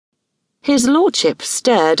His lordship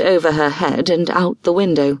stared over her head and out the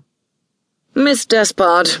window. "Miss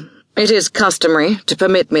Despard, it is customary to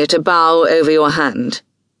permit me to bow over your hand,"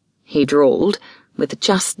 he drawled, with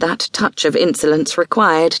just that touch of insolence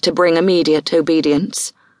required to bring immediate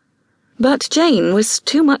obedience. But Jane was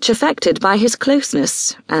too much affected by his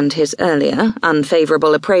closeness and his earlier,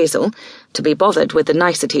 unfavourable appraisal to be bothered with the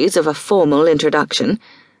niceties of a formal introduction,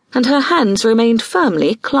 and her hands remained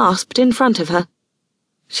firmly clasped in front of her.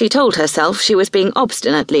 She told herself she was being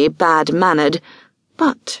obstinately bad-mannered,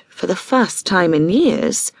 but, for the first time in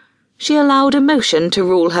years, she allowed emotion to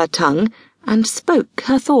rule her tongue and spoke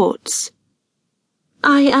her thoughts.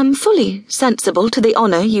 "I am fully sensible to the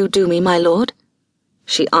honour you do me, my lord,"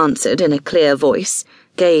 she answered in a clear voice,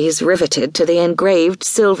 gaze riveted to the engraved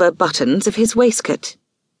silver buttons of his waistcoat.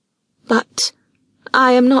 "But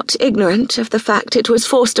I am not ignorant of the fact it was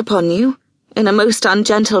forced upon you, in a most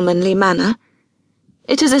ungentlemanly manner.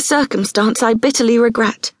 It is a circumstance I bitterly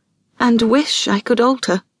regret, and wish I could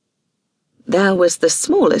alter." There was the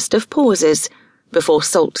smallest of pauses, before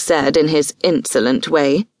Salt said in his insolent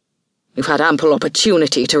way, "You've had ample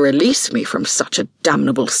opportunity to release me from such a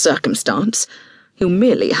damnable circumstance. You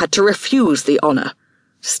merely had to refuse the honour.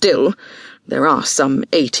 Still, there are some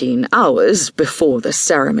 18 hours before the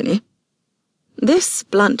ceremony." This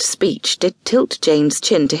blunt speech did tilt Jane's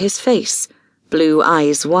chin to his face, blue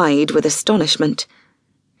eyes wide with astonishment.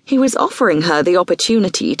 He was offering her the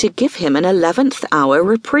opportunity to give him an 11th hour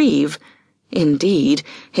reprieve. Indeed,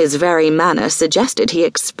 his very manner suggested he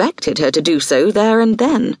expected her to do so there and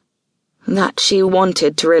then. That she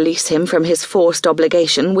wanted to release him from his forced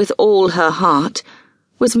obligation with all her heart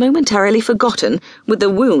was momentarily forgotten with the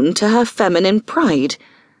wound to her feminine pride.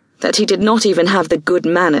 That he did not even have the good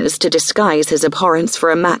manners to disguise his abhorrence for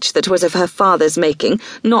a match that was of her father's making,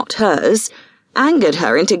 not hers, angered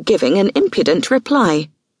her into giving an impudent reply.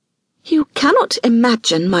 "You cannot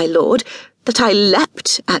imagine, my lord, that I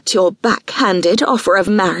leapt at your back-handed offer of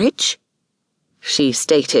marriage," she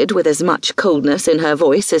stated with as much coldness in her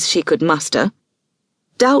voice as she could muster.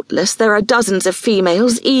 "Doubtless there are dozens of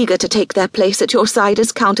females eager to take their place at your side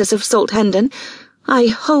as Countess of Salthendon. I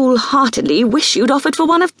wholeheartedly wish you'd offered for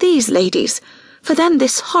one of these ladies, for then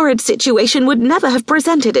this horrid situation would never have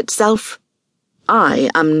presented itself." "I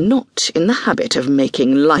am not in the habit of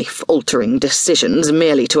making life-altering decisions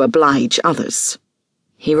merely to oblige others,"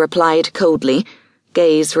 he replied coldly,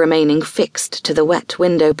 gaze remaining fixed to the wet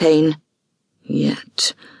window-pane.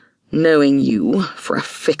 "Yet, knowing you for a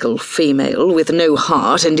fickle female with no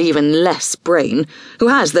heart and even less brain, who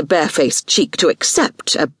has the barefaced cheek to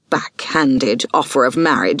accept a back-handed offer of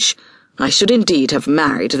marriage, I should indeed have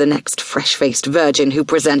married the next fresh-faced virgin who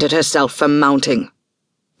presented herself for mounting."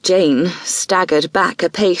 Jane staggered back a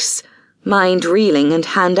pace, mind reeling and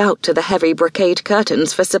hand out to the heavy brocade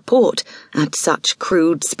curtains for support at such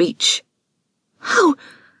crude speech. How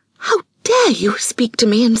dare you speak to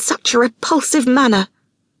me in such a repulsive manner?"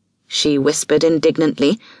 she whispered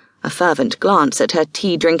indignantly, a fervent glance at her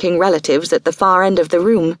tea-drinking relatives at the far end of the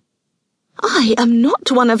room. "I am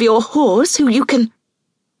not one of your whores who you can—"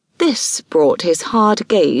 This brought his hard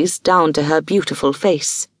gaze down to her beautiful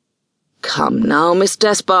face. "Come now, Miss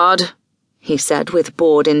Despard," he said with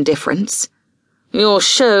bored indifference. "Your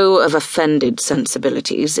show of offended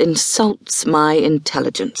sensibilities insults my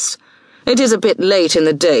intelligence. It is a bit late in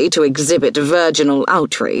the day to exhibit virginal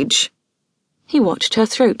outrage." He watched her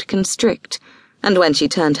throat constrict, and when she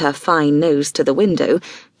turned her fine nose to the window,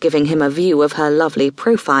 giving him a view of her lovely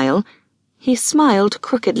profile, he smiled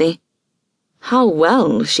crookedly. How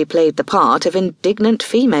well she played the part of indignant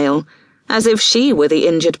female, as if she were the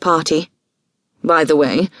injured party. "By the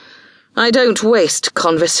way, I don't waste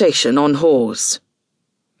conversation on whores."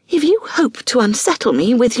 "If you hope to unsettle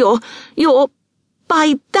me with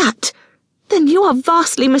by that, then you are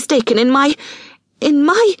vastly mistaken in my...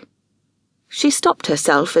 She stopped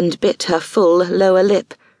herself and bit her full lower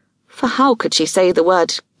lip, for how could she say the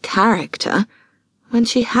word character when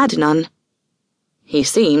she had none? He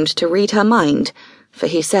seemed to read her mind, for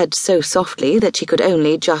he said so softly that she could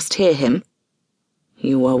only just hear him.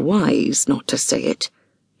 "You were wise not to say it.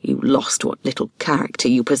 You lost what little character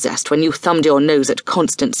you possessed when you thumbed your nose at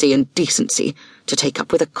constancy and decency to take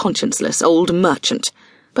up with a conscienceless old merchant.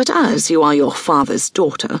 But as you are your father's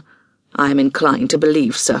daughter, I am inclined to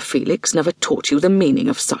believe Sir Felix never taught you the meaning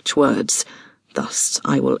of such words. Thus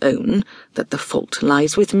I will own that the fault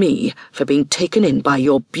lies with me for being taken in by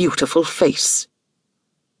your beautiful face."